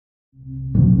My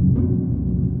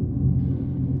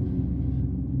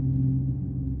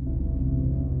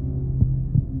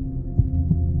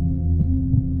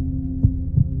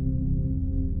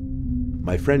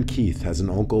friend Keith has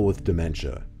an uncle with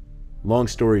dementia. Long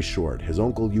story short, his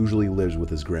uncle usually lives with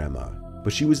his grandma,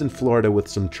 but she was in Florida with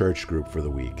some church group for the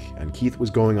week, and Keith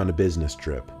was going on a business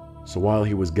trip, so while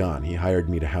he was gone, he hired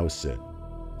me to house sit.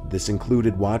 This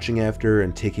included watching after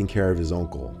and taking care of his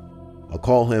uncle. I'll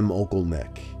call him Uncle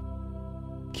Nick.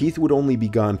 Keith would only be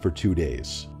gone for 2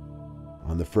 days.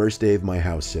 On the first day of my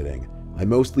house sitting, I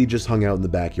mostly just hung out in the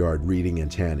backyard reading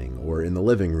and tanning, or in the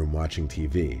living room watching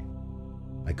TV.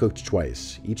 I cooked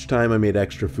twice. Each time I made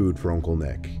extra food for Uncle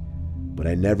Nick, but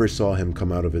I never saw him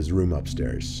come out of his room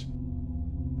upstairs.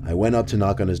 I went up to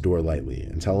knock on his door lightly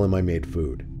and tell him I made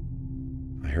food.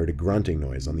 I heard a grunting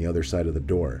noise on the other side of the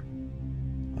door.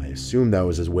 I assumed that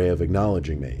was his way of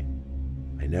acknowledging me.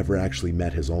 I never actually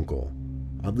met his uncle.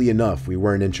 Oddly enough, we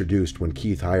weren't introduced when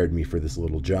Keith hired me for this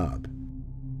little job.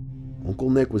 Uncle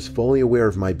Nick was fully aware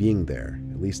of my being there,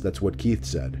 at least that's what Keith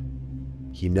said.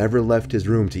 He never left his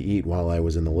room to eat while I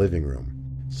was in the living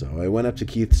room, so I went up to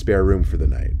Keith's spare room for the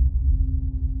night.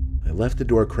 I left the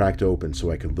door cracked open so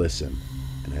I could listen,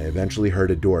 and I eventually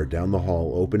heard a door down the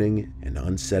hall opening and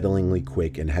unsettlingly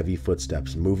quick and heavy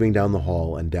footsteps moving down the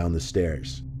hall and down the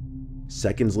stairs.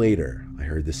 Seconds later, I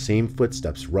heard the same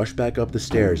footsteps rush back up the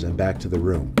stairs and back to the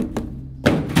room.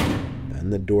 Then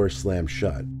the door slammed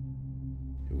shut.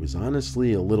 It was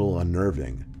honestly a little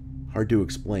unnerving. Hard to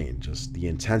explain, just the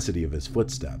intensity of his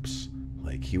footsteps,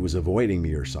 like he was avoiding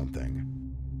me or something.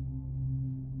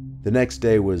 The next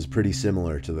day was pretty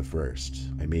similar to the first.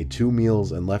 I made 2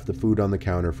 meals and left the food on the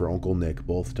counter for Uncle Nick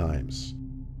both times.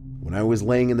 When I was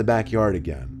laying in the backyard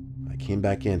again, I came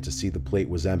back in to see the plate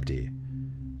was empty,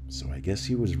 so I guess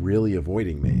he was really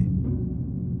avoiding me.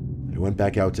 I went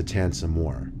back out to tan some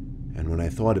more, and when I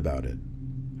thought about it,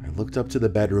 I looked up to the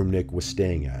bedroom Nick was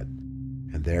staying at,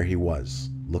 and there he was,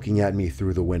 looking at me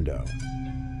through the window.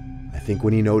 I think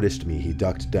when he noticed me, he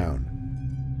ducked down.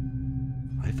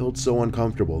 I felt so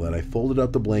uncomfortable that I folded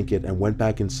up the blanket and went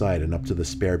back inside and up to the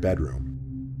spare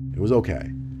bedroom. It was okay.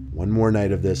 One more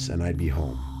night of this and I'd be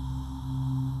home.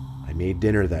 I made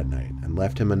dinner that night and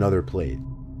left him another plate.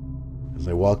 As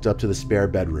I walked up to the spare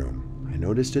bedroom, I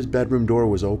noticed his bedroom door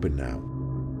was open now.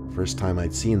 First time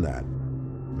I'd seen that.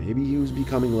 Maybe he was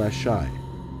becoming less shy.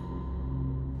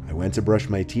 I went to brush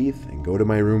my teeth and go to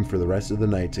my room for the rest of the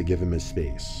night to give him his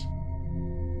space.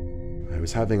 I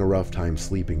was having a rough time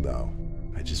sleeping though.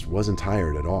 I just wasn't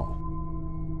tired at all.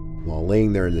 While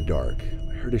laying there in the dark,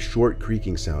 I heard a short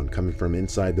creaking sound coming from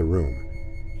inside the room,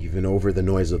 even over the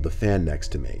noise of the fan next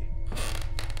to me.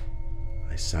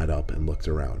 I sat up and looked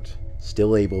around,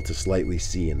 still able to slightly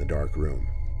see in the dark room.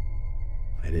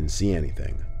 I didn't see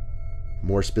anything.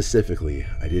 More specifically,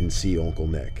 I didn't see Uncle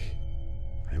Nick.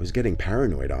 I was getting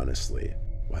paranoid, honestly.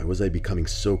 Why was I becoming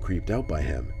so creeped out by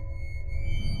him?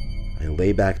 I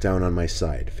lay back down on my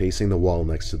side, facing the wall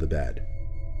next to the bed.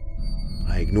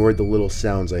 I ignored the little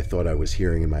sounds I thought I was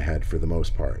hearing in my head for the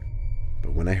most part,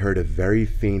 but when I heard a very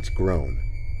faint groan,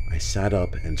 I sat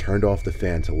up and turned off the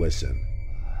fan to listen.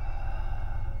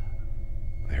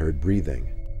 I heard breathing.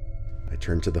 I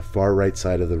turned to the far right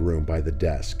side of the room by the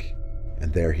desk,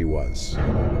 and there he was,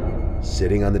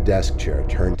 sitting on the desk chair,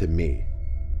 turned to me.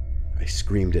 I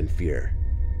screamed in fear,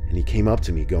 and he came up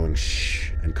to me going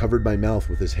shh and covered my mouth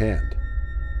with his hand.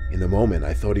 In the moment,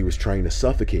 I thought he was trying to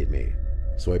suffocate me,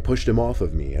 so I pushed him off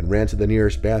of me and ran to the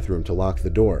nearest bathroom to lock the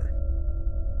door.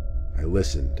 I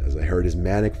listened as I heard his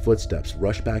manic footsteps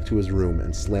rush back to his room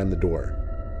and slam the door.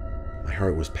 My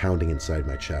heart was pounding inside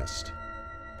my chest.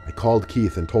 I called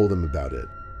Keith and told him about it.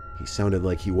 He sounded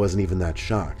like he wasn't even that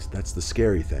shocked. That's the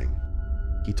scary thing.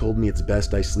 He told me it's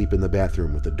best I sleep in the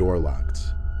bathroom with the door locked.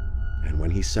 And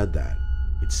when he said that,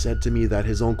 it said to me that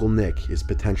his Uncle Nick is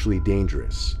potentially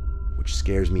dangerous, which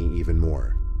scares me even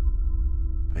more.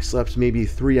 I slept maybe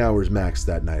 3 hours max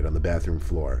that night on the bathroom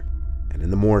floor, and in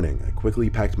the morning I quickly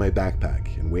packed my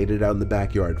backpack and waited out in the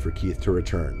backyard for Keith to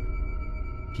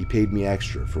return. He paid me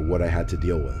extra for what I had to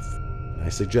deal with, and I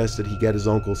suggested he get his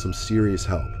uncle some serious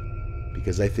help,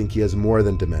 because I think he has more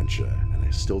than dementia, and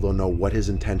I still don't know what his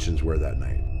intentions were that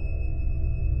night.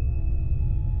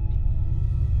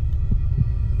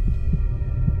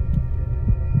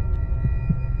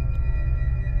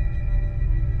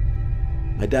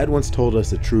 My dad once told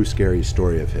us a true scary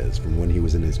story of his from when he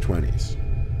was in his 20s.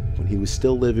 When he was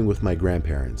still living with my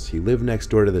grandparents, he lived next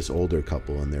door to this older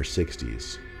couple in their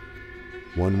 60s.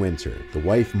 One winter, the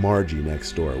wife Margie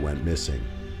next door went missing.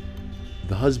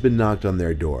 The husband knocked on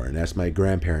their door and asked my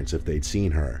grandparents if they'd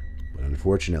seen her, but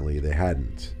unfortunately they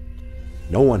hadn't.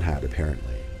 No one had,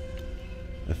 apparently.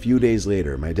 A few days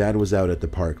later, my dad was out at the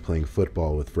park playing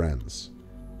football with friends.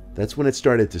 That's when it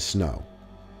started to snow.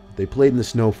 They played in the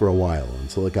snow for a while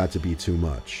until it got to be too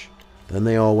much. Then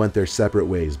they all went their separate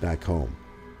ways back home.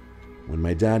 When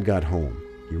my dad got home,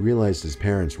 he realized his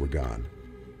parents were gone.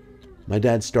 My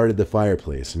dad started the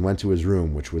fireplace and went to his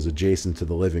room, which was adjacent to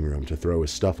the living room, to throw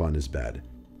his stuff on his bed.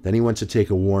 Then he went to take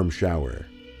a warm shower.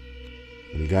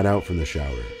 When he got out from the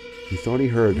shower, he thought he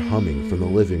heard humming from the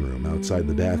living room outside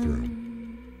the bathroom.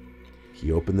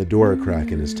 He opened the door a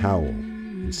crack in his towel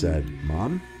and said,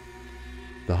 "Mom?"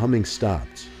 The humming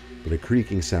stopped, but a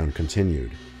creaking sound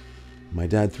continued. My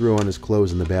dad threw on his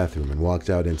clothes in the bathroom and walked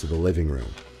out into the living room.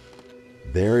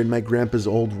 There in my grandpa's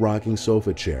old rocking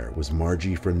sofa chair was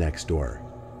Margie from next door.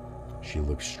 She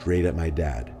looked straight at my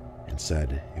dad and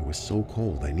said, "It was so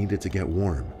cold, I needed to get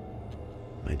warm."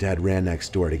 My dad ran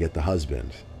next door to get the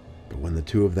husband, but when the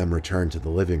two of them returned to the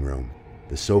living room,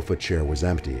 the sofa chair was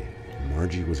empty and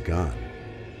Margie was gone.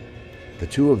 The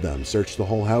two of them searched the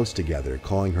whole house together,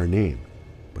 calling her name,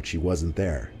 but she wasn't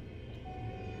there.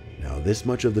 Now, this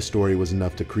much of the story was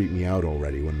enough to creep me out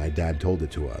already when my dad told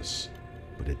it to us.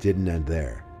 But it didn't end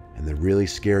there, and the really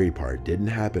scary part didn't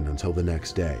happen until the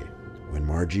next day, when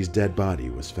Margie's dead body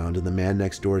was found in the man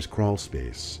next door's crawl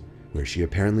space, where she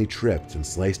apparently tripped and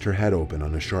sliced her head open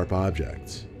on a sharp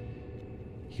object.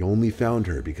 He only found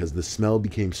her because the smell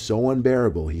became so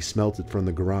unbearable he smelt it from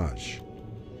the garage.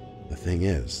 The thing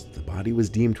is, the body was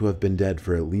deemed to have been dead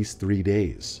for at least 3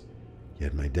 days,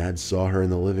 yet my dad saw her in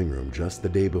the living room just the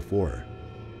day before.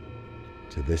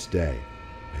 To this day,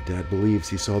 my dad believes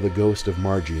he saw the ghost of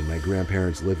Margie in my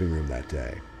grandparents' living room that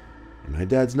day, and my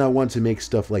dad's not one to make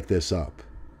stuff like this up.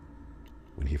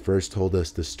 When he first told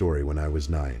us this story when I was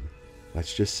 9,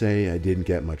 let's just say I didn't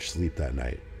get much sleep that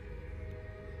night.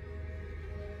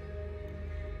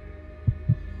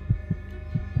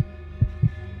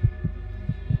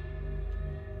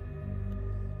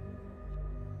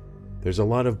 There's a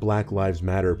lot of Black Lives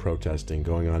Matter protesting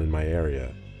going on in my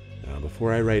area. Now,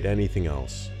 before I write anything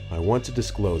else, I want to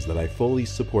disclose that I fully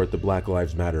support the Black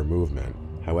Lives Matter movement.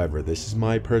 However, this is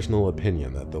my personal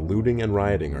opinion that the looting and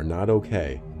rioting are not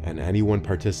okay, and anyone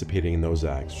participating in those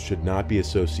acts should not be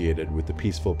associated with the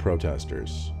peaceful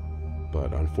protesters.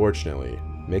 But unfortunately,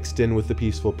 mixed in with the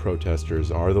peaceful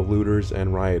protesters are the looters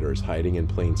and rioters hiding in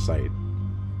plain sight.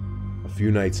 A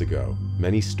few nights ago,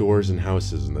 many stores and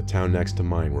houses in the town next to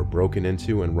mine were broken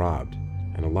into and robbed,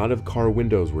 and a lot of car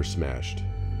windows were smashed.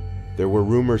 There were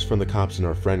rumors from the cops in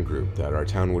our friend group that our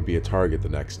town would be a target the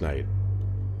next night.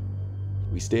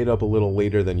 We stayed up a little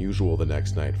later than usual the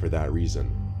next night for that reason,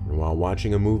 and while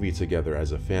watching a movie together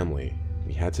as a family,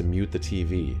 we had to mute the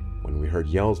TV when we heard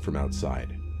yells from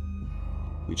outside.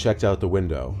 We checked out the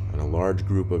window, and a large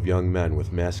group of young men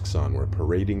with masks on were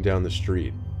parading down the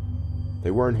street.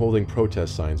 They weren't holding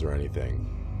protest signs or anything.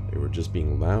 They were just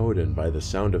being loud and, by the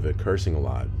sound of it, cursing a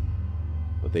lot.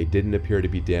 But they didn't appear to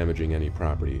be damaging any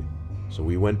property, so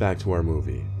we went back to our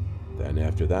movie. Then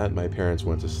after that, my parents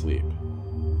went to sleep.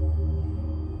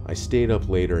 I stayed up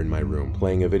later in my room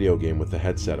playing a video game with the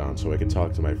headset on so I could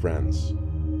talk to my friends.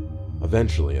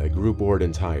 Eventually, I grew bored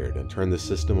and tired and turned the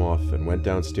system off and went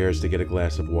downstairs to get a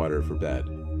glass of water for bed.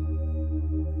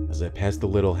 As I passed the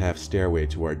little half stairway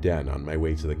to our den on my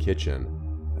way to the kitchen,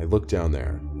 I looked down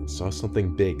there and saw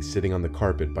something big sitting on the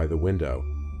carpet by the window.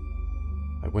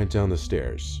 I went down the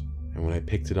stairs, and when I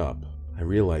picked it up, I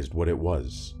realized what it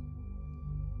was.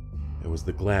 It was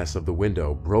the glass of the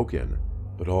window, broken,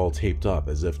 but all taped up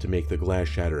as if to make the glass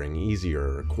shattering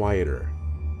easier or quieter.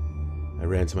 I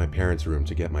ran to my parents' room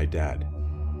to get my dad.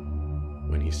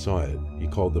 When he saw it, he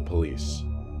called the police.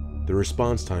 The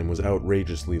response time was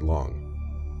outrageously long.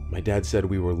 My dad said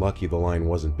we were lucky the line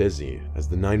wasn't busy, as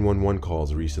the 911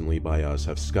 calls recently by us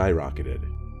have skyrocketed.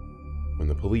 When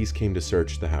the police came to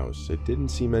search the house, it didn't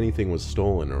seem anything was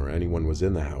stolen or anyone was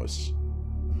in the house.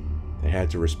 They had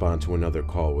to respond to another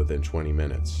call within 20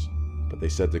 minutes, but they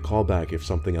said to call back if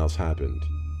something else happened.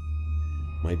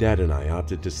 My dad and I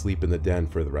opted to sleep in the den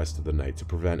for the rest of the night to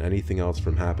prevent anything else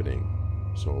from happening,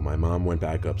 so my mom went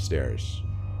back upstairs.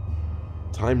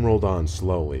 Time rolled on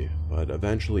slowly, but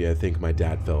eventually I think my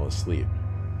dad fell asleep.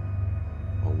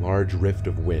 A large rift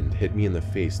of wind hit me in the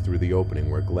face through the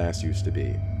opening where glass used to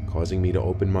be, causing me to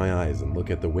open my eyes and look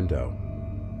at the window.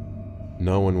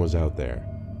 No one was out there,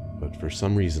 but for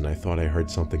some reason I thought I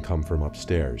heard something come from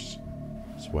upstairs,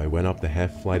 so I went up the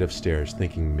half flight of stairs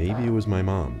thinking maybe it was my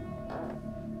mom.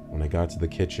 When I got to the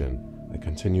kitchen, I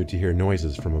continued to hear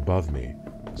noises from above me,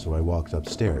 so I walked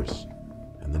upstairs,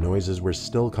 and the noises were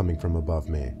still coming from above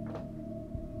me.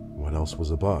 What else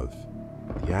was above?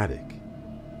 The attic.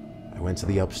 I I went to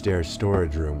the upstairs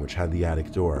storage room, which had the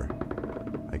attic door.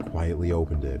 I quietly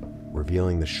opened it,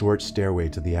 revealing the short stairway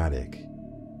to the attic.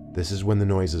 This is when the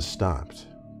noises stopped.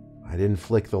 I didn't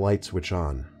flick the light switch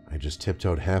on, I just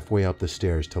tiptoed halfway up the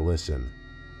stairs to listen.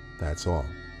 That's all.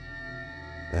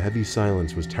 The heavy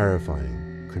silence was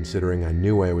terrifying, considering I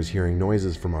knew I was hearing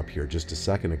noises from up here just a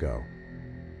second ago.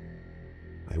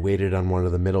 I waited on one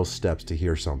of the middle steps to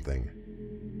hear something.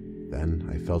 Then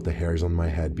I felt the hairs on my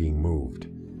head being moved.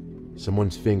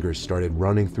 Someone's fingers started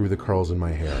running through the curls in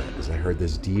my hair as I heard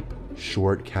this deep,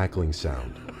 short cackling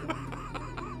sound.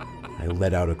 I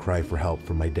let out a cry for help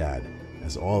from my dad,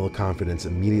 as all the confidence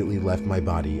immediately left my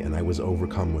body and I was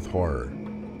overcome with horror.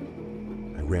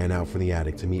 I ran out from the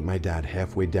attic to meet my dad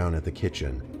halfway down at the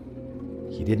kitchen.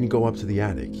 He didn't go up to the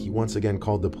attic, he once again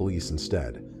called the police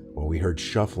instead, while we heard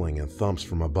shuffling and thumps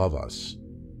from above us.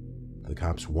 The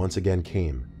cops once again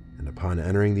came, and upon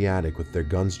entering the attic with their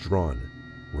guns drawn,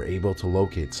 were able to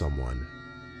locate someone.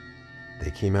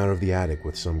 They came out of the attic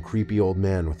with some creepy old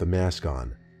man with a mask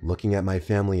on, looking at my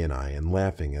family and I and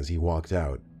laughing as he walked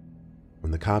out.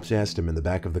 When the cops asked him in the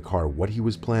back of the car what he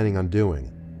was planning on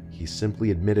doing, he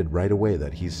simply admitted right away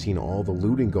that he's seen all the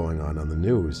looting going on the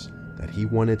news, that he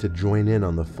wanted to join in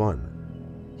on the fun.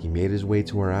 He made his way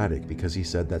to our attic because he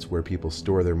said that's where people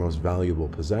store their most valuable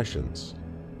possessions.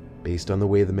 Based on the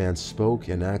way the man spoke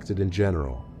and acted in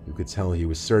general, you could tell he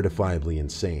was certifiably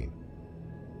insane.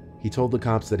 He told the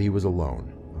cops that he was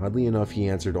alone. Oddly enough, he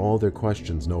answered all their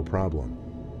questions no problem.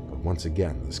 But once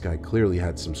again, this guy clearly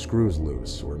had some screws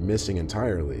loose or missing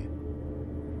entirely.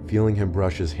 Feeling him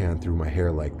brush his hand through my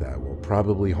hair like that will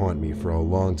probably haunt me for a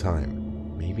long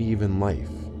time, maybe even life.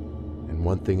 And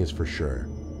one thing is for sure,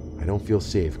 I don't feel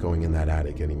safe going in that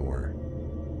attic anymore.